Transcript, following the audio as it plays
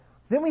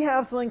Then we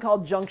have something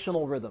called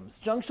junctional rhythms.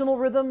 Junctional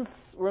rhythms,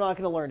 we're not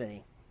going to learn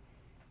any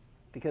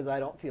because I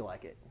don't feel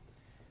like it.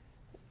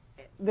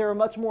 They're a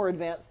much more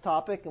advanced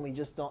topic, and we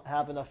just don't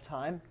have enough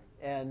time,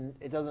 and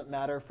it doesn't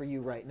matter for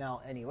you right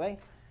now anyway.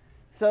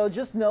 So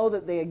just know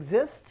that they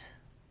exist,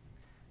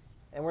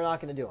 and we're not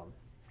going to do them.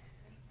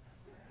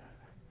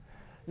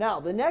 Now,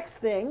 the next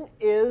thing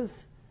is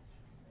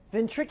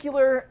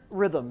ventricular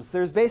rhythms.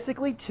 There's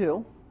basically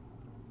two,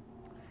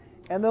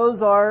 and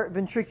those are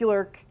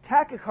ventricular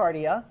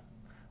tachycardia,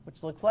 which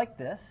looks like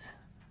this.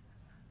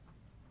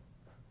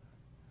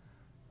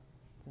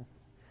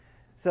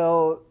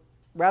 So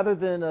rather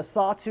than a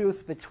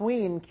sawtooth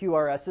between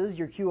QRSs,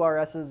 your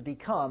QRSs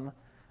become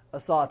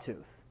a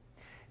sawtooth.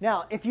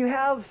 Now, if you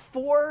have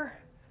 4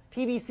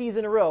 PVCs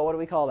in a row, what do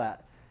we call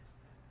that?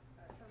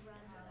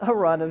 A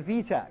run of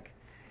VTach.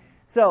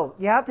 So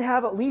you have to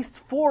have at least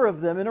 4 of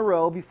them in a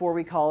row before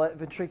we call it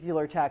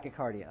ventricular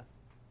tachycardia.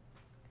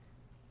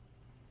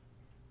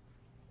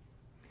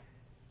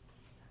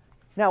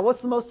 Now,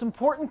 what's the most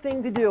important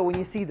thing to do when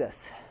you see this?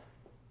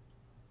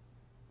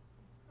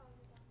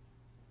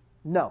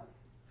 No.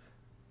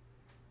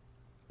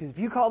 Because if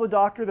you call the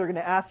doctor, they're going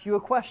to ask you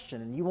a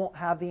question, and you won't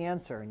have the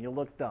answer, and you'll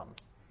look dumb.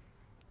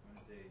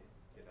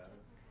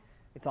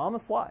 It's on the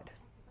slide.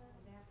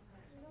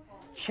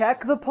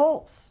 Check the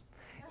pulse.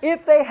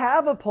 If they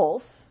have a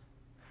pulse,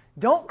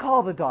 don't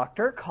call the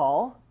doctor,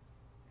 call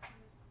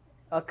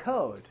a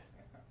code.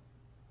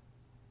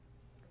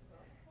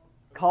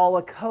 Call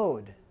a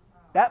code.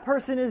 That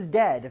person is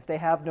dead if they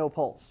have no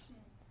pulse.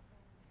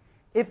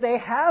 If they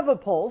have a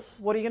pulse,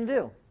 what are you going to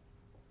do?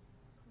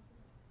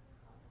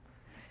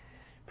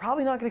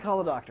 Probably not going to call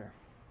the doctor.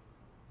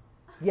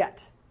 Yet.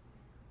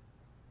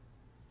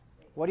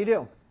 What do you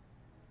do?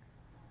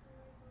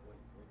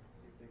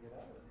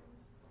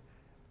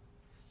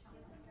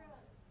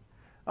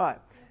 All right.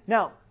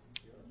 Now,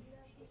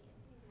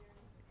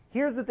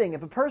 here's the thing.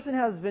 If a person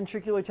has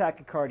ventricular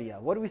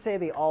tachycardia, what do we say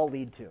they all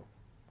lead to?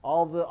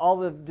 All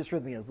the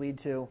dysrhythmias lead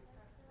to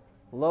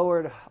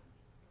lowered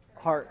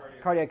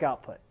cardiac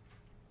output.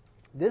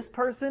 This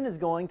person is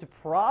going to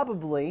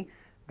probably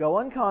go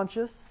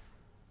unconscious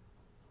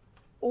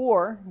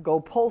or go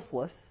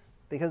pulseless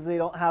because they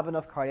don't have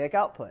enough cardiac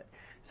output.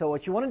 So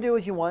what you want to do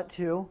is you want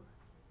to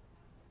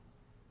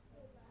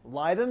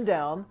lie them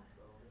down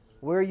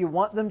where you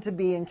want them to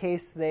be in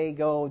case they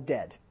go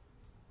dead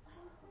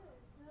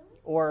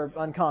or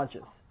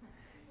unconscious.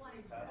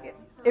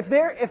 If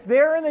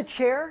they're in the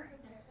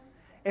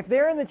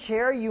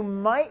chair, you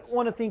might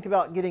want to think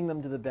about getting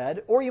them to the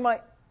bed, or you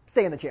might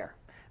stay in the chair.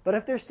 But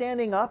if they're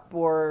standing up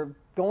or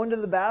going to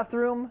the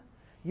bathroom,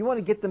 you want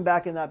to get them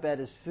back in that bed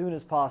as soon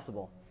as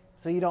possible,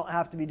 so you don't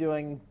have to be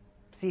doing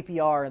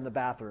CPR in the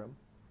bathroom.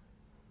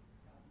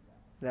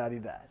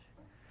 That'd be bad.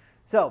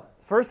 So,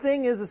 first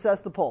thing is assess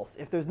the pulse.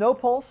 If there's no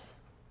pulse,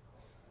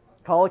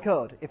 call a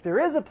code. If there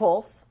is a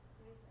pulse,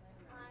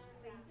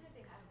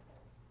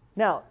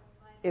 now,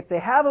 if they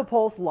have a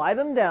pulse, lie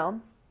them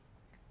down,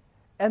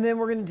 and then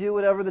we're going to do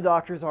whatever the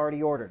doctor's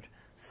already ordered.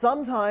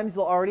 Sometimes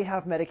they'll already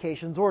have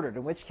medications ordered,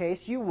 in which case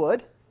you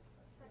would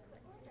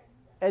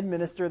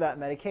administer that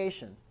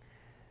medication.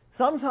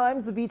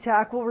 Sometimes the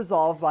VTach will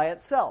resolve by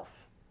itself.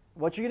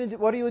 What do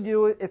you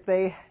do if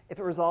it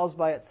resolves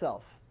by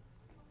itself?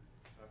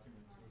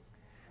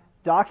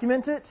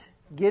 Document it,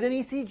 get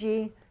an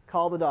ECG,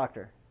 call the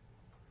doctor.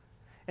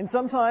 And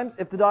sometimes,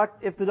 if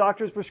the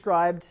doctor's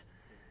prescribed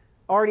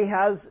already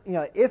has,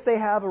 if they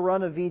have a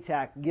run of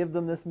VTach, give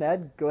them this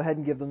med, go ahead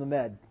and give them the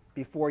med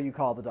before you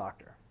call the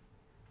doctor.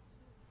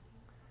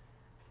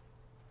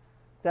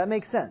 That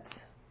makes sense.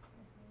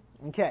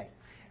 Okay.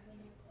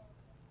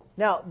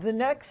 Now, the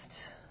next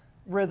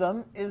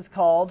rhythm is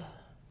called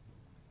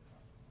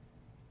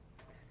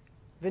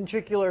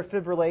ventricular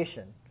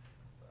fibrillation.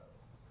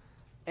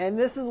 And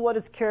this is what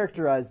it's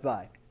characterized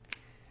by.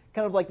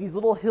 Kind of like these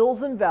little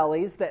hills and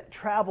valleys that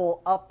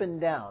travel up and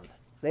down.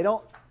 They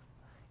don't,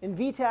 in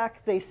VTach,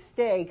 they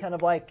stay kind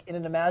of like in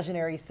an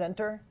imaginary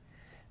center.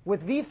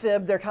 With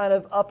VFib, they're kind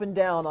of up and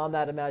down on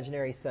that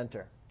imaginary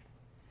center.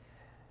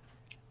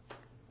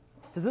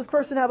 Does this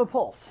person have a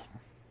pulse?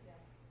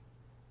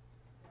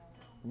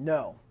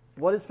 No.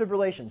 What is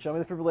fibrillation? Show me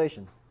the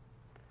fibrillation.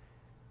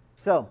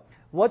 So,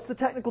 what's the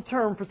technical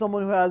term for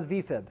someone who has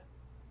VFib?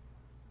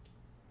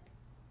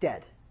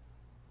 Dead.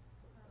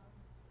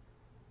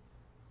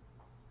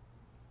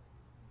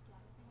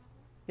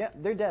 Yeah,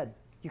 they're dead.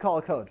 You call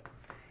a code.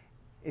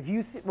 If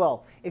you see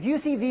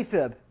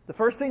VFib, the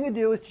first thing to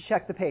do is to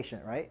check the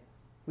patient, right?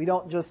 We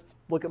don't just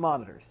look at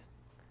monitors.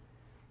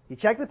 You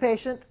check the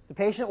patient. The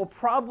patient will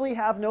probably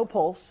have no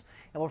pulse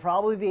and will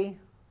probably be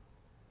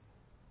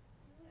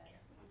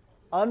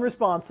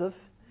unresponsive.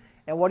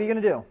 And what are you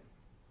going to do?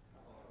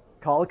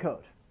 Call a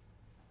code.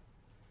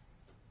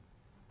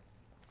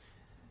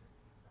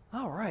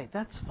 All right,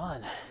 that's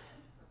fun.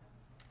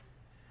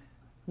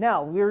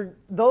 Now,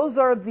 those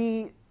are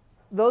the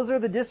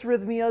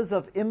dysrhythmias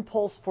of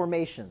impulse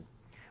formation.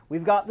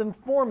 We've got them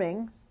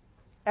forming.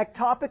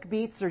 Ectopic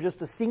beats are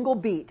just a single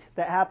beat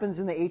that happens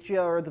in the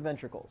atria or the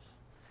ventricles.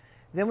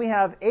 Then we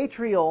have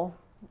atrial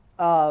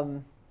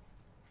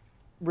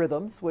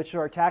rhythms, which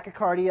are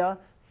tachycardia,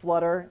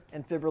 flutter,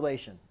 and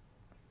fibrillation.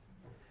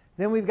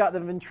 Then we've got the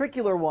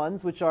ventricular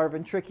ones, which are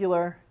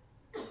ventricular,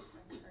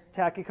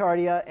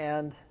 tachycardia,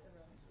 and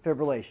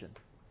fibrillation.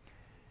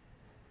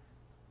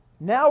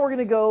 Now we're going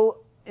to go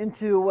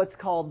into what's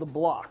called the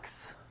blocks.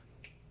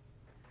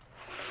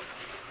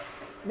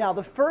 Now,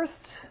 the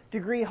first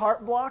degree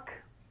heart block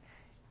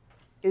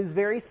is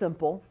very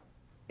simple.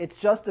 It's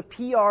just a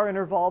PR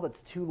interval that's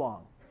too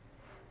long.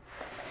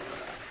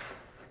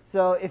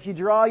 So if you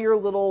draw your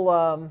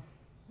little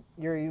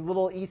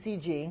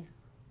ECG,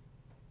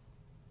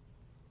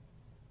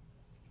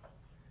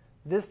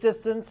 this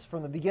distance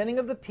from the beginning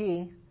of the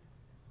P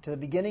to the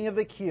beginning of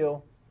the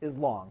Q is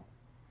long.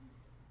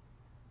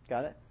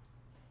 Got it?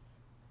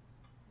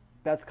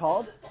 That's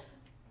called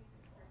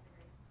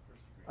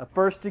a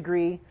first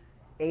degree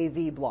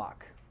AV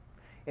block.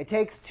 It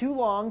takes too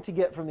long to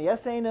get from the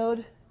SA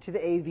node to the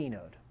AV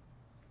node.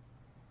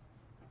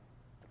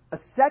 A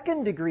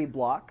second degree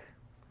block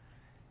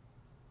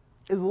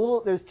is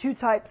there's two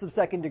types of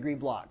second degree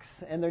blocks,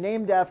 and they're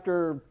named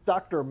after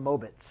Dr.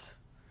 Mobitz.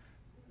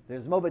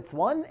 There's Mobitz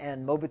 1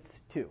 and Mobitz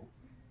 2.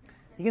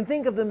 You can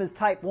think of them as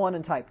type 1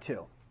 and type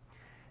 2.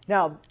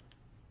 Now,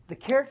 the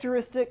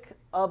characteristic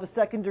of a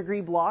second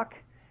degree block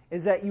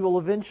is that you will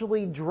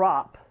eventually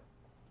drop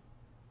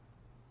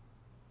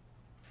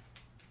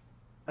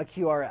a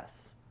QRS.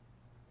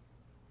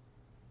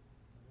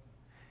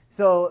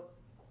 So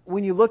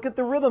when you look at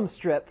the rhythm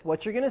strip,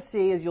 what you're going to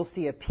see is you'll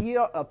see a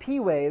P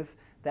wave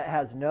that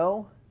has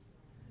no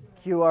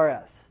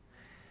QRS.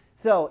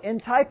 So in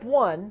type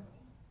 1,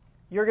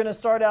 you're going to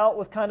start out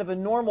with kind of a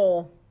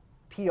normal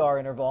PR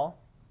interval.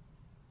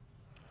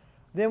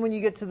 Then when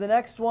you get to the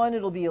next one,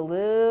 it'll be a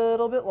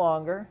little bit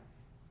longer.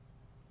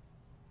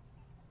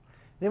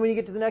 Then when you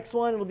get to the next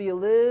one, it'll be a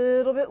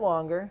little bit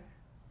longer.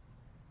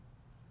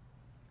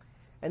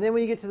 And then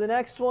when you get to the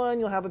next one,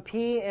 you'll have a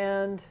P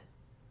and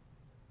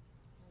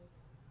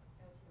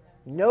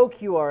no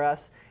QRS.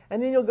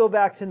 And then you'll go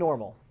back to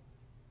normal.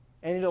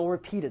 And it'll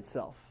repeat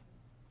itself.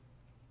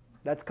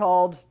 That's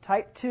called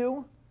type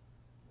 2,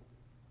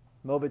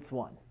 Mobitz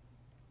 1.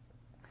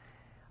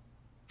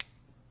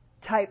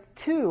 Type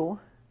 2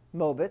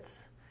 Mobitz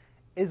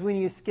is when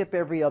you skip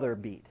every other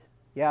beat.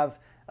 You have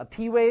a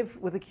P wave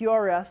with a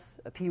QRS,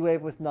 a P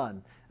wave with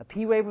none. A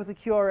P wave with a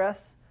QRS.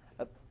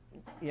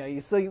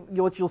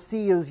 What you'll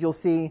see is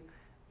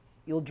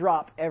you'll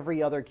drop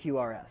every other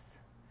QRS.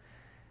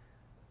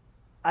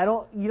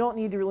 You don't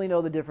need to really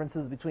know the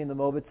differences between the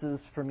Mobitzes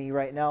for me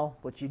right now.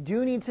 What you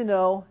do need to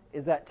know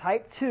is that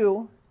type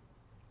 2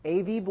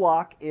 AV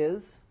block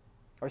is,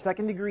 or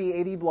second degree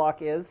AV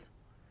block is,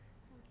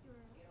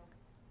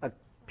 a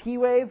P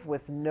wave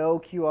with no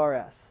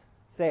QRS.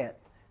 Say it.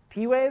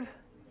 P wave,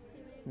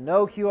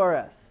 no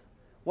QRS.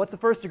 What's a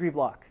first degree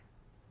block?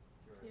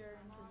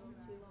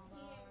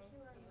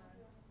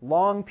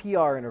 Long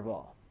PR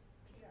interval.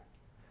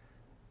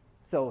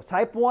 So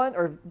type 1,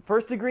 or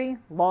first degree,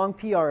 long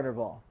PR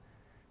interval.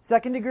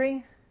 Second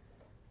degree,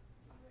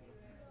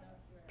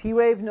 P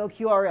wave, no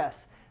QRS.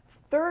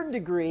 Third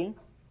degree,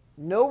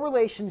 no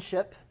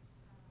relationship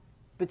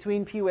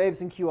between P waves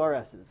and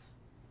QRSs.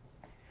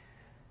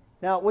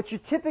 Now, what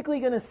you're typically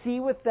going to see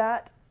with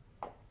that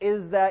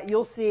is that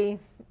you'll see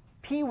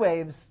P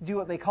waves do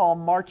what they call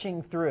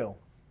marching through.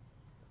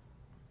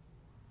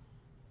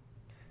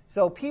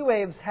 So P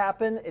waves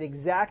happen at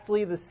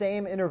exactly the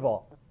same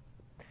interval.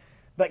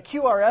 But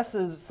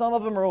QRSs, some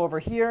of them are over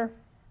here,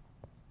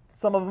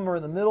 some of them are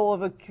in the middle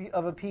of a P,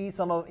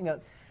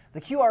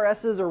 the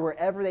QRSs are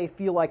wherever they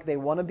feel like they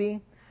want to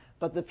be,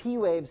 but the P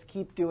waves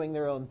keep doing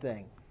their own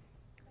thing.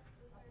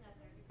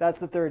 That's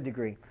the third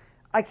degree.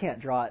 I can't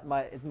draw it.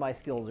 My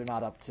skills are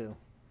not up to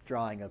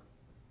drawing a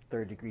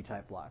third degree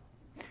type block.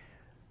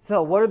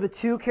 So what are the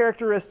two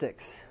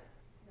characteristics?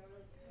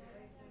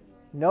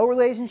 No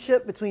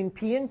relationship between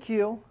P and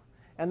Q,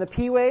 and the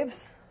P waves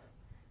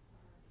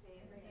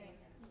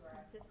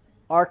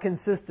are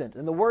consistent.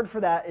 And the word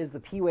for that is the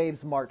P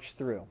waves march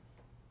through.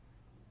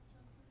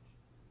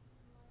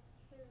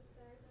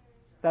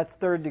 That's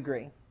third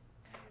degree.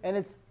 And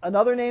it's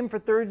another name for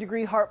third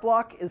degree heart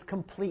block is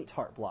complete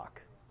heart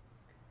block.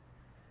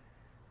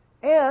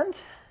 And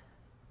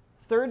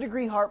third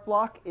degree heart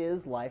block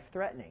is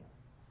life-threatening.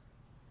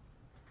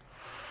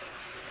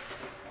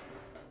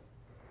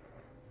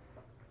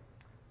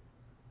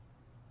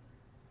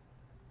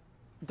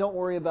 Don't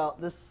worry about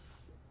this.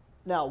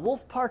 Now,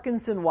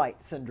 Wolff-Parkinson-White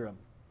syndrome.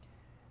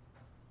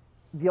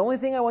 The only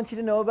thing I want you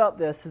to know about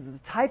this is it's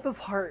a type of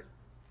heart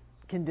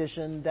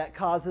condition that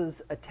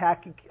causes a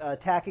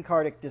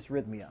tachycardic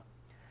dysrhythmia.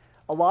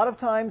 A lot of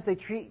times they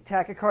treat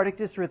tachycardic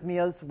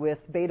dysrhythmias with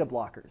beta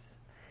blockers.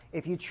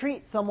 If you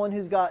treat someone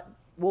who's got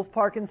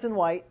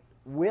Wolff-Parkinson-White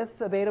with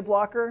a beta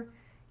blocker,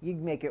 you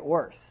make it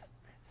worse.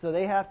 So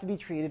they have to be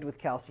treated with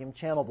calcium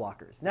channel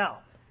blockers. Now,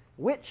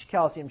 which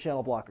calcium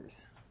channel blockers?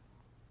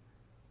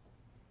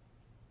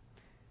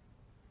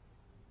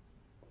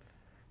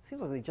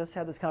 Seems like we just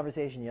had this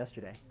conversation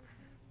yesterday.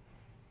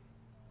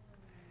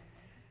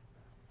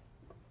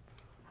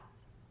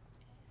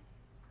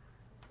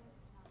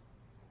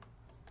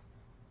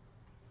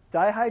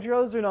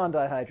 Dihydros or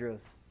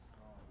non-dihydros?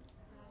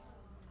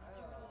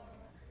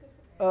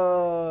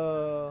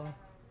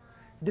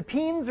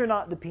 Dipines or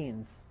not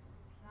dipines?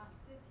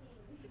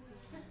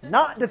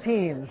 Not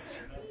dipines.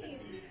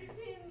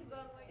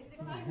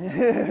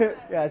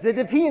 Yes, it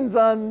depends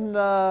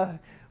on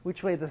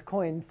which way the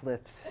coin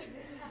flips.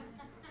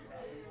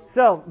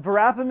 So,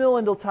 verapamil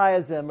and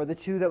diltiazem are the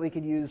two that we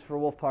could use for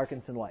Wolff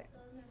Parkinson White.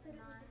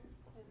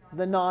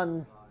 The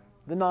non-dipines.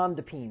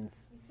 You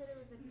said it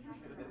was a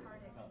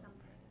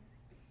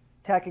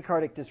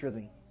tachycardic something. Tachycardic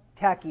dysrhythmia.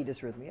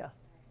 Tachydysrhythmia.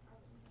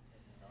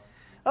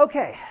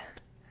 Okay,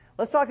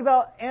 let's talk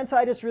about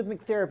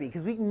antidysrhythmic therapy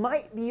because we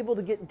might be able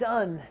to get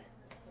done.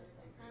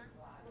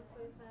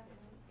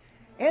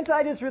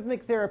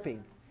 Antidysrhythmic therapy.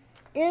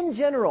 In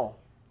general,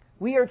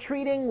 we are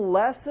treating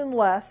less and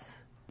less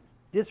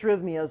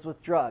dysrhythmias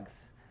with drugs.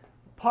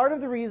 Part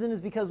of the reason is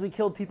because we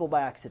killed people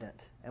by accident,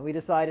 and we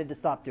decided to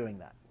stop doing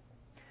that.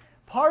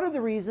 Part of the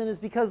reason is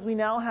because we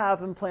now have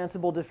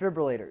implantable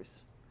defibrillators.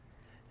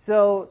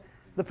 So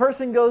the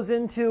person goes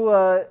into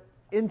a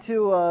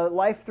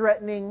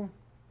life-threatening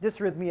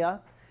dysrhythmia.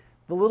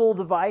 The little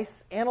device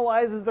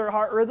analyzes their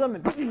heart rhythm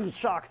and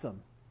shocks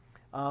them.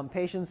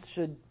 Patients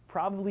should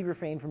probably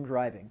refrain from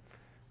driving.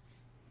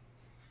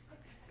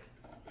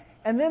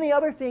 And then the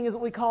other thing is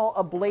what we call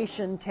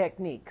ablation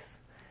techniques.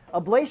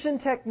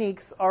 Ablation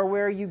techniques are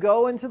where you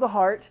go into the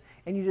heart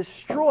and you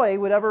destroy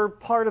whatever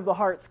part of the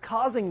heart's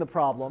causing the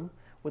problem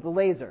with a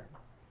laser.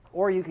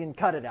 Or you can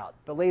cut it out.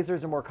 The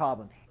lasers are more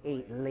common.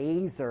 A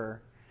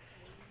laser.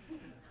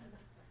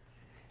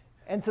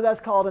 And so that's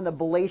called an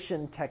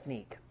ablation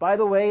technique. By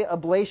the way,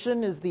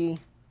 ablation is the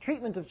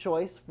treatment of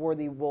choice for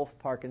the Wolff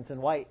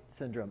Parkinson White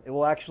syndrome. It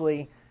will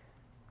actually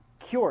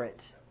cure it.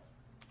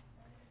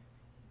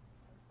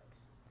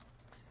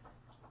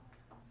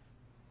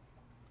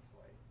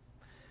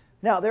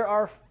 Now, there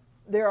are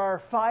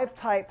five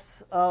types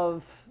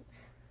of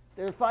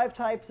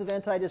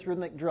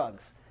antidysrhythmic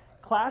drugs.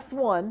 Class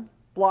 1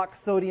 blocks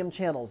sodium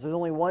channels. There's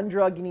only one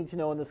drug you need to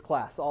know in this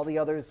class. All the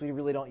others we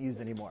really don't use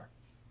anymore.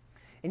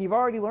 And you've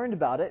already learned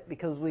about it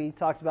because we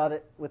talked about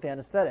it with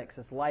anesthetics.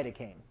 It's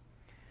lidocaine.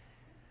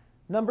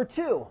 Number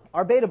 2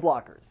 are beta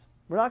blockers.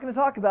 We're not going to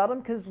talk about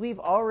them because we've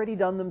already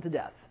done them to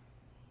death.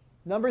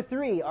 Number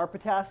 3 are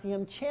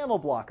potassium channel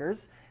blockers.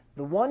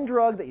 The one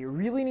drug that you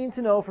really need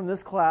to know from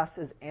this class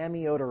is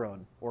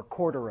amiodarone or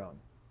cortisone.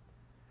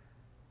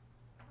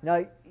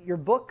 Now, your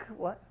book,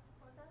 what?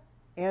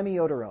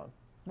 Amiodarone.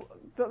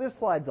 There's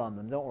slides on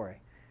them, don't worry.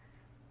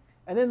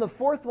 And then the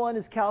fourth one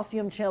is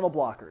calcium channel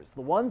blockers,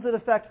 the ones that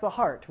affect the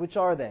heart. Which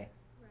are they?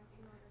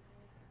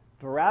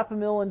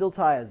 Verapamil and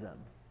diltiazem.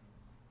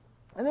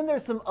 And then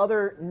there's some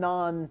other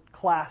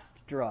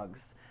non-classed drugs.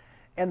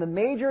 And the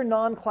major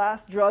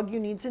non-classed drug you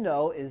need to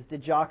know is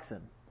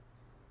digoxin.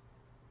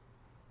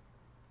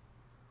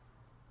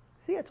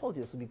 See, I told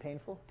you this would be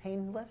painful.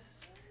 Painless?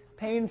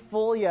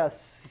 Painful, yes.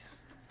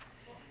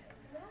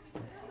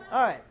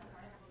 All right.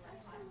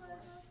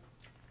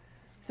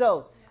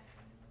 So,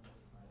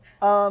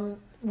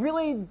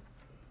 really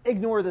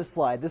ignore this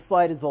slide. This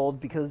slide is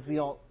old because we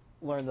don't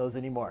learn those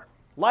anymore.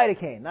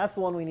 Lidocaine, that's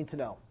the one we need to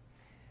know.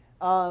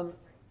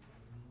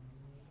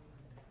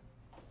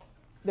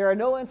 There are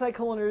no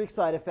anticholinergic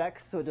side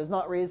effects, so it does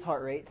not raise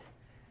heart rate.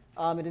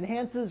 It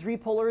enhances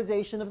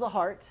repolarization of the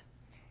heart.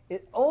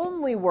 It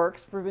only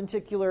works for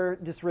ventricular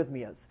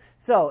dysrhythmias.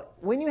 So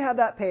when you have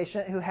that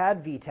patient who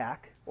had VTAC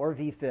or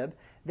VFib,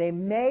 they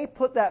may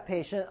put that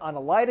patient on a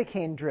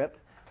lidocaine drip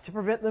to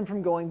prevent them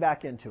from going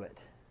back into it.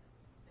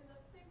 Is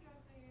that the same drug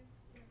they use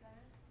in the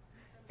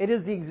dentist? It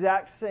is the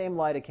exact same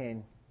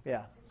lidocaine.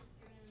 Yeah.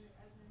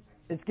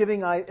 It's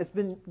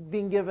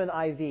being given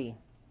IV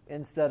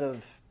instead of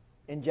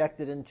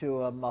injected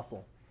into a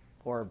muscle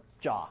or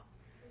jaw.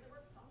 Does it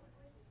work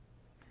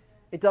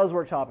topically? It does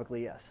work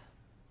topically, yes.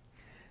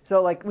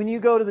 So, like when you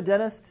go to the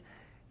dentist,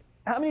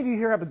 how many of you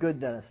here have a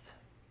good dentist?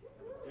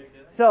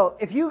 So,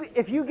 if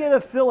you get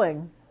a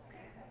filling,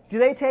 do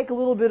they take a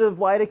little bit of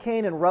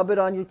lidocaine and rub it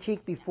on your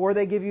cheek before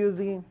they give you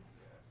the?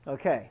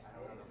 Okay.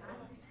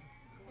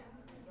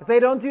 If they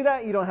don't do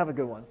that, you don't have a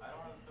good one.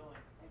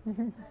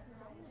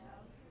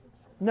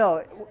 No,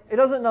 it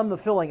doesn't numb the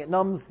filling. It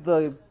numbs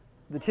the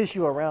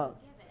tissue around.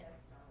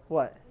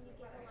 What?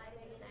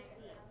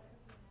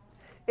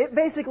 It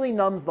basically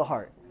numbs the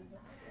heart.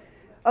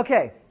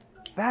 Okay.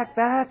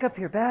 Back up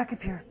here, back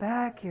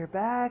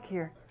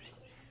here.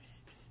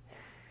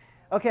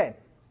 Okay.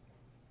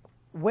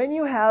 When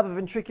you have a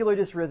ventricular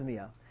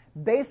dysrhythmia,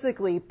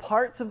 basically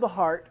parts of the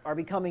heart are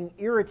becoming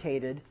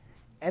irritated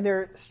and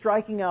they're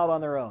striking out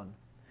on their own.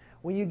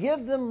 When you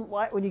give them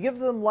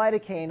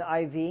lidocaine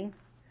IV,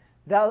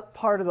 that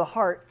part of the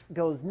heart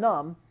goes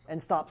numb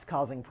and stops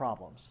causing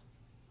problems.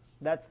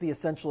 That's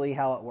essentially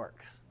how it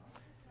works.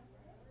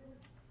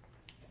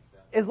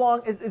 It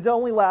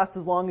only lasts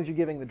as long as you're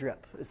giving the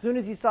drip. As soon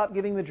as you stop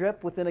giving the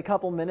drip, within a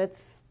couple minutes,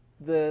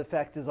 the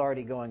effect is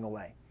already going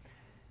away.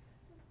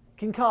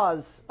 Can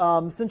cause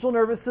central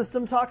nervous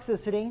system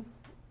toxicity,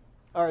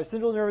 or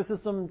central nervous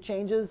system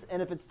changes,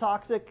 and if it's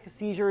toxic,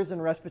 seizures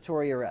and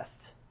respiratory arrest.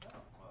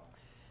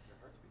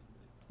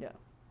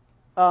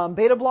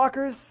 Beta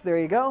blockers, there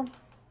you go.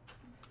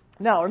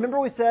 Now, remember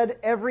we said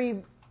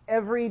every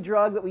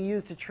drug that we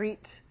use to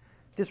treat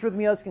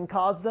dysrhythmias can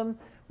cause them?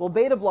 Well,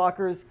 beta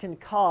blockers can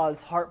cause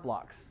heart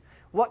blocks.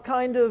 What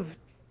kind of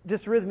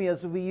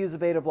dysrhythmias would we use a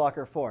beta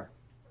blocker for?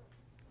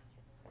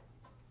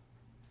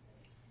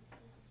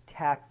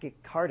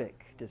 Tachycardic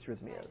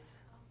dysrhythmias.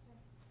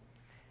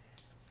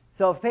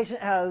 So if a patient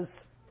has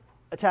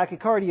a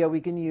tachycardia, we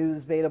can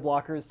use beta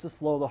blockers to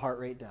slow the heart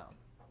rate down.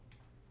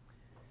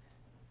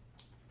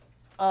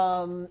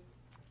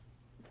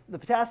 The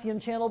potassium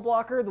channel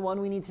blocker, the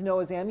one we need to know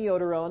is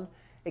amiodarone.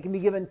 It can be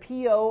given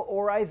PO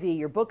or IV.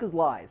 Your book is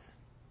lies.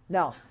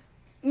 Now,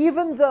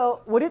 even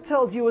though what it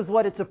tells you is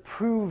what it's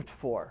approved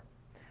for,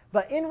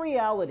 but in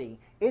reality,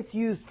 it's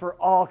used for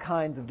all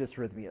kinds of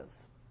dysrhythmias.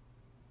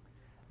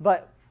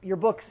 But your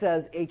book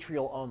says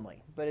atrial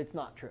only, but it's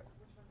not true.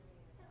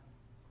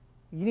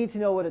 You need to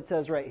know what it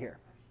says right here.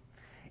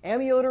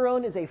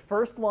 Amiodarone is a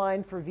first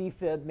line for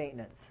VFib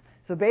maintenance.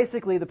 So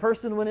basically, the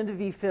person went into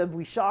VFib,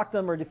 we shocked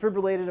them or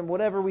defibrillated them,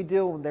 whatever we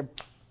do, and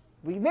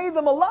we made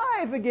them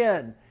alive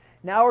again.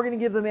 Now we're going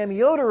to give them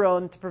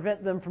amiodarone to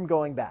prevent them from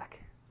going back.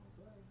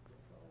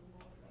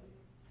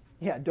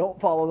 Yeah, don't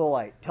follow the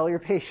light. Tell your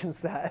patients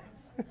that.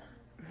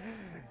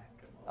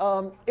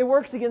 It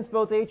works against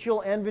both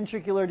atrial and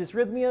ventricular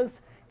dysrhythmias.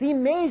 The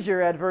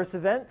major adverse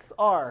events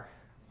are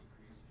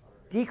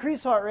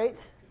decreased heart rate,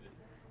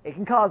 it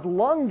can cause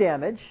lung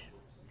damage,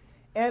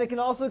 and it can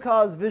also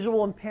cause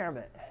visual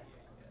impairment.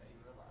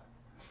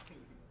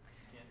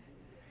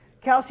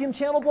 Calcium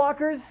channel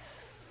blockers,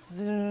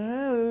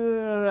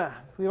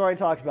 we've already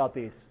talked about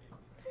these.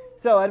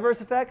 So adverse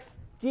effects,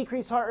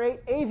 decreased heart rate,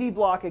 AV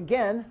block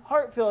again,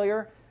 heart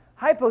failure,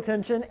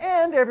 hypotension,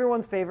 and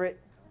everyone's favorite,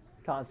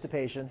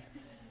 constipation.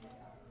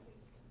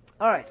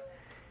 All right.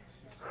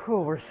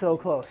 Whew, we're so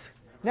close.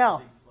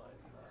 Now,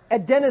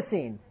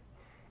 adenosine.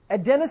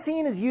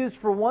 Adenosine is used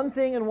for one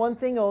thing and one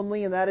thing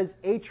only, and that is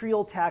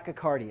atrial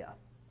tachycardia.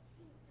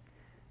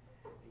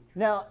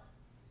 Now,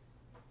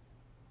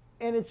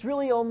 and it's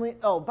really only,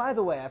 oh, by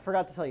the way, I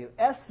forgot to tell you,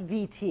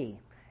 SVT.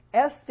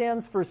 S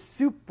stands for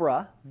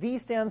supra, V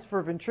stands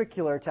for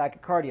ventricular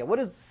tachycardia. What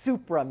does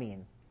supra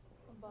mean?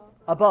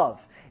 Above.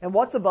 And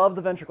what's above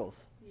the ventricles?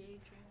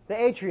 The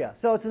atria.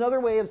 So it's another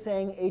way of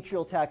saying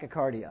atrial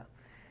tachycardia.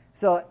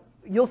 So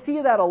you'll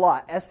see that a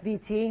lot.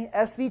 SVT.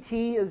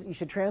 SVT is, you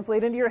should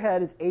translate into your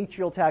head, is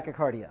atrial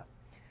tachycardia.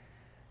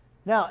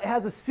 Now, it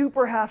has a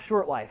super half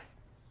short life,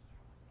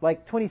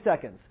 like 20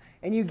 seconds.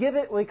 And you give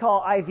it what we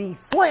call IV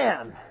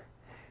slam.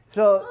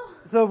 So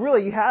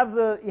really, you have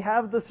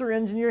the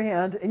syringe in your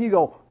hand, and you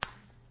go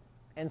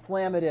and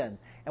slam it in.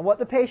 And what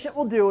the patient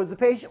will do is the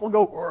patient will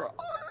go,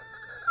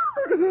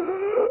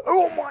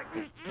 oh my,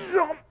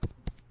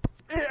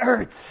 it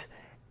hurts,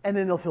 and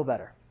then they'll feel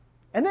better.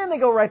 And then they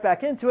go right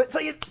back into it, so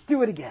you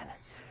do it again.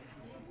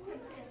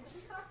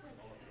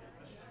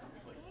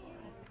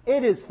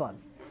 It is fun.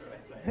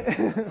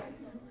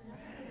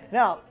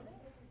 Now,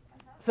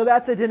 so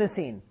that's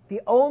adenosine.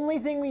 The only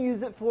thing we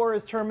use it for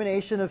is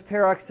termination of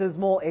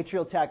paroxysmal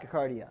atrial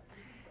tachycardia.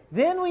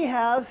 Then we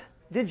have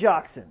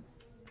digoxin.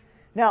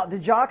 Now,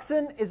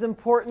 digoxin is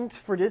important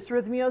for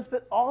dysrhythmias,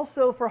 but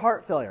also for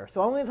heart failure.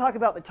 So I'm going to talk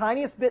about the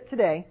tiniest bit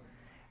today,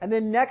 and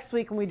then next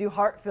week when we do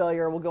heart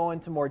failure, we'll go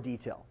into more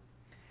detail.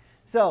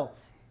 So,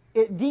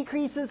 it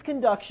decreases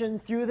conduction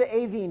through the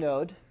AV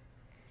node,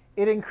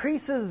 it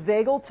increases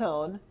vagal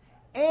tone,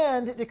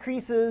 and it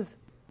decreases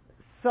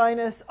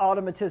sinus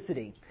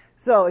automaticity.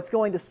 So, it's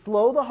going to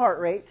slow the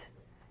heart rate,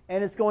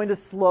 and it's going to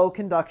slow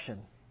conduction.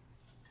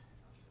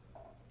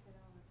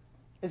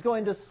 It's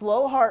going to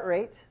slow heart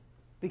rate,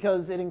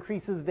 because it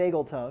increases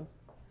vagal tone,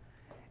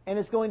 and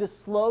it's going to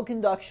slow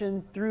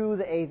conduction through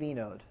the AV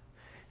node.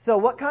 So,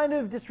 what kind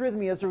of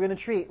dysrhythmias are we going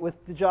to treat with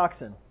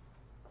digoxin?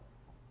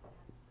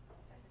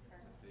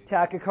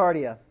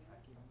 Tachycardia.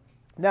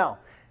 Now,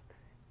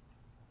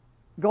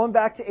 going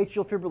back to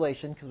atrial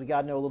fibrillation, because we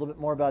got to know a little bit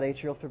more about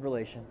atrial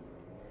fibrillation.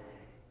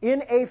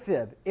 In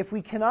AFib, if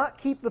we cannot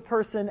keep the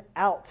person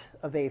out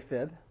of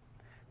AFib,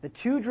 the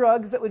two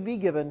drugs that would be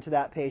given to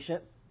that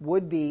patient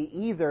would be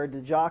either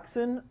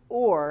digoxin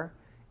or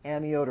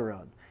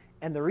amiodarone.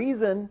 And the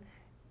reason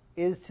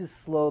is to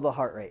slow the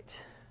heart rate.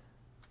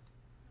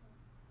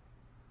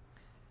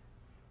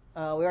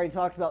 We already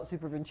talked about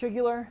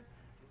supraventricular.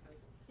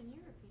 Can you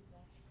repeat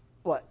that?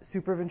 What?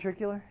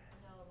 Supraventricular? No,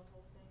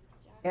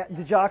 the whole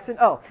thing. Digoxin?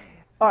 Oh,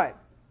 all right.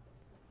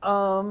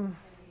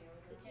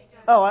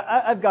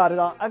 I've got it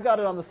on. I've got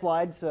it on the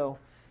slide. So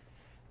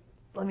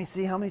let me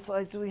see. How many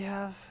slides do we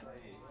have?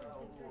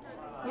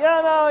 We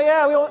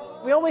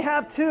only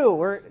have two.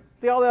 All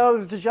the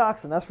others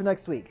digoxin. That's for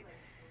next week.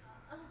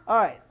 All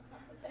right.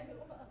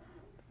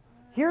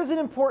 Here's an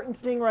important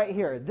thing right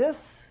here. This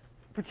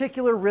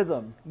particular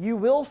rhythm. You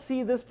will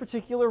see this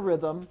particular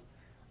rhythm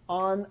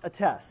on a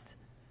test.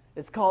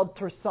 It's called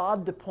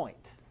torsade de pointe.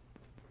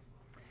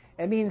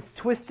 It means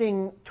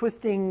twisting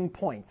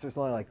points or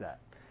something like that.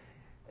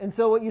 And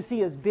so what you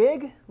see is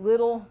big,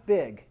 little,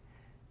 big.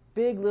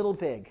 Big, little,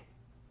 big.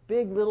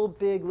 Big, little,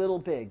 big, little,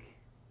 big.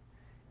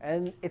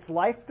 And it's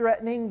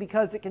life-threatening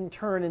because it can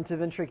turn into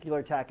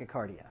ventricular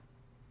tachycardia.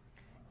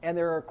 And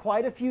there are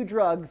quite a few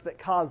drugs that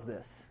cause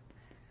this.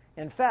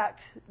 In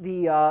fact,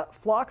 the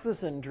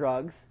fluoxetine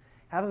drugs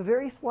have a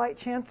very slight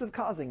chance of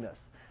causing this.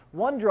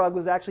 One drug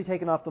was actually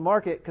taken off the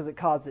market because it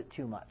caused it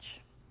too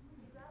much.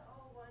 Is that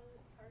all one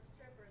card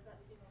strip, or is that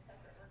two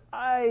separate ones?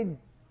 I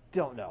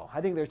don't know. I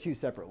think they're two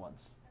separate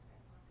ones.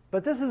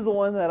 But this is the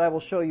one that I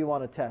will show you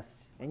on a test,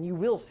 and you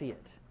will see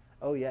it.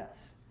 Oh, yes.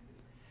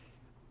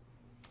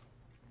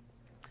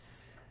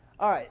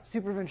 All right,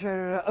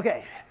 supraventricular.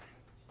 Okay,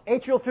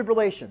 atrial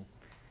fibrillation.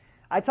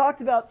 I talked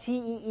about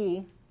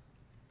TEE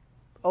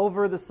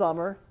over the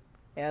summer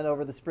and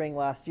over the spring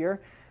last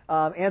year.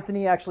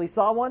 Anthony actually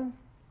saw one.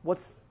 What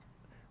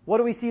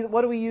do we see?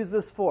 What do we use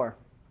this for?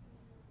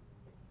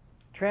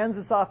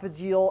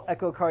 Transesophageal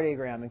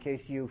echocardiogram, in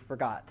case you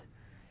forgot.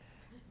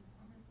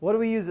 What do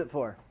we use it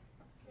for?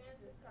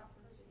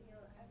 Transesophageal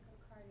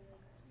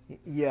echocardiogram.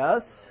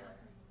 Yes.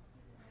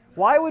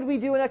 Why would we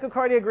do an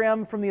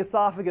echocardiogram from the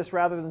esophagus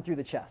rather than through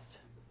the chest?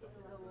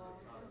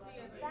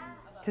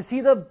 To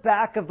see the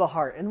back of the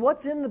heart. And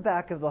what's in the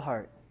back of the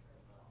heart?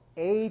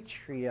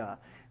 Atria.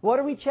 What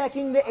are we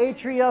checking the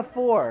atria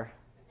for?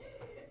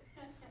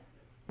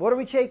 What are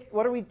we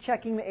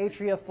checking the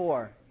atria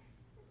for?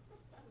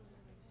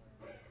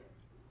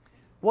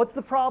 What's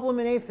the problem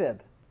in AFib?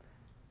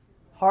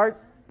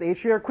 Heart, the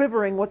atria are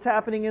quivering. What's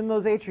happening in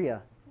those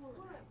atria?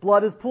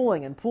 Blood is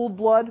pooling, and pooled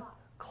blood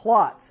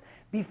clots.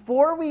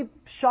 Before we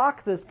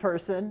shock this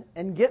person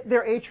and get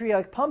their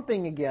atria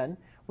pumping again,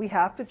 we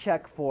have to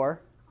check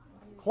for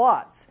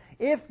clots.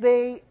 If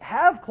they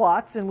have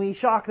clots and we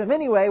shock them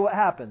anyway, what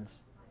happens?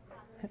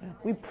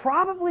 We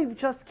probably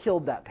just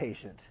killed that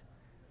patient.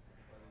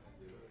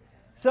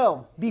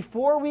 So,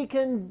 before we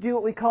can do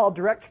what we call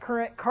direct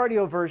current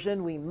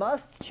cardioversion, we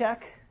must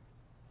check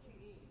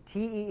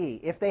TEE.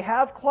 If they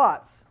have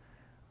clots,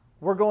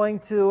 we're going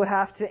to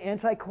have to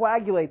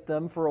anticoagulate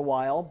them for a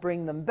while,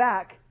 bring them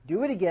back,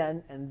 do it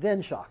again, and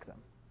then shock them.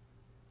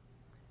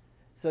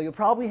 So you'll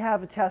probably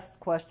have a test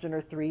question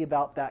or 3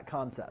 about that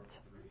concept.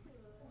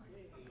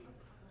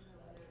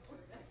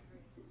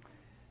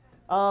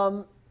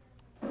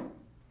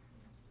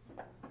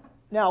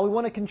 Now we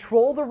want to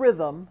control the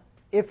rhythm.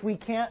 If we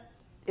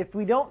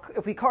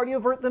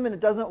cardiovert them and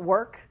it doesn't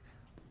work,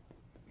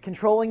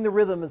 controlling the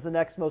rhythm is the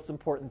next most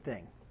important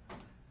thing.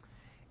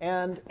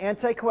 And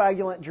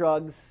anticoagulant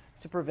drugs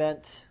to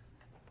prevent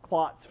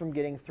clots from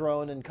getting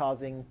thrown and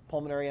causing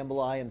pulmonary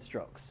emboli and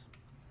strokes.